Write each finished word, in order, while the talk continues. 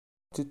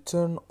To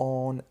turn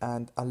on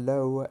and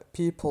allow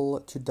people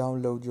to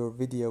download your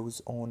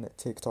videos on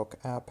TikTok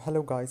app.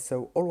 Hello guys,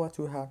 so all what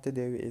you have to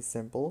do is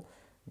simple.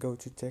 Go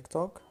to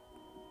TikTok.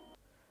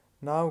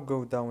 Now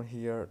go down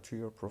here to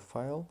your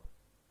profile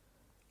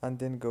and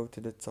then go to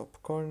the top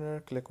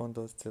corner, click on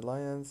those three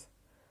lines,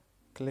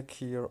 click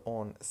here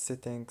on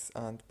settings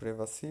and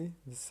privacy,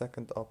 the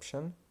second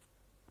option.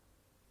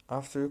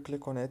 After you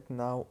click on it,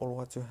 now all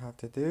what you have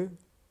to do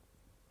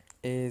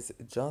is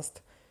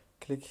just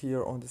click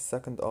here on the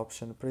second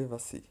option,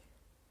 privacy.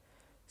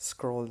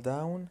 Scroll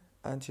down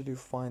until you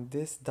find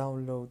this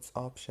downloads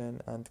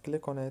option and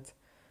click on it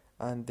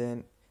and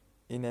then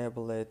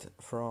enable it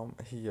from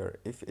here.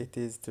 If it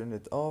is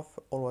turned off,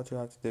 all what you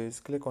have to do is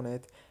click on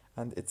it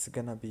and it's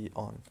gonna be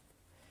on.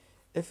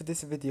 If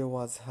this video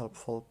was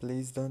helpful,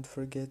 please don't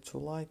forget to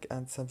like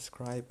and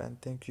subscribe,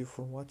 and thank you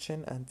for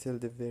watching until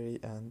the very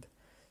end.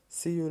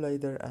 See you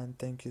later and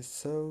thank you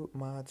so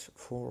much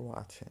for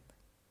watching.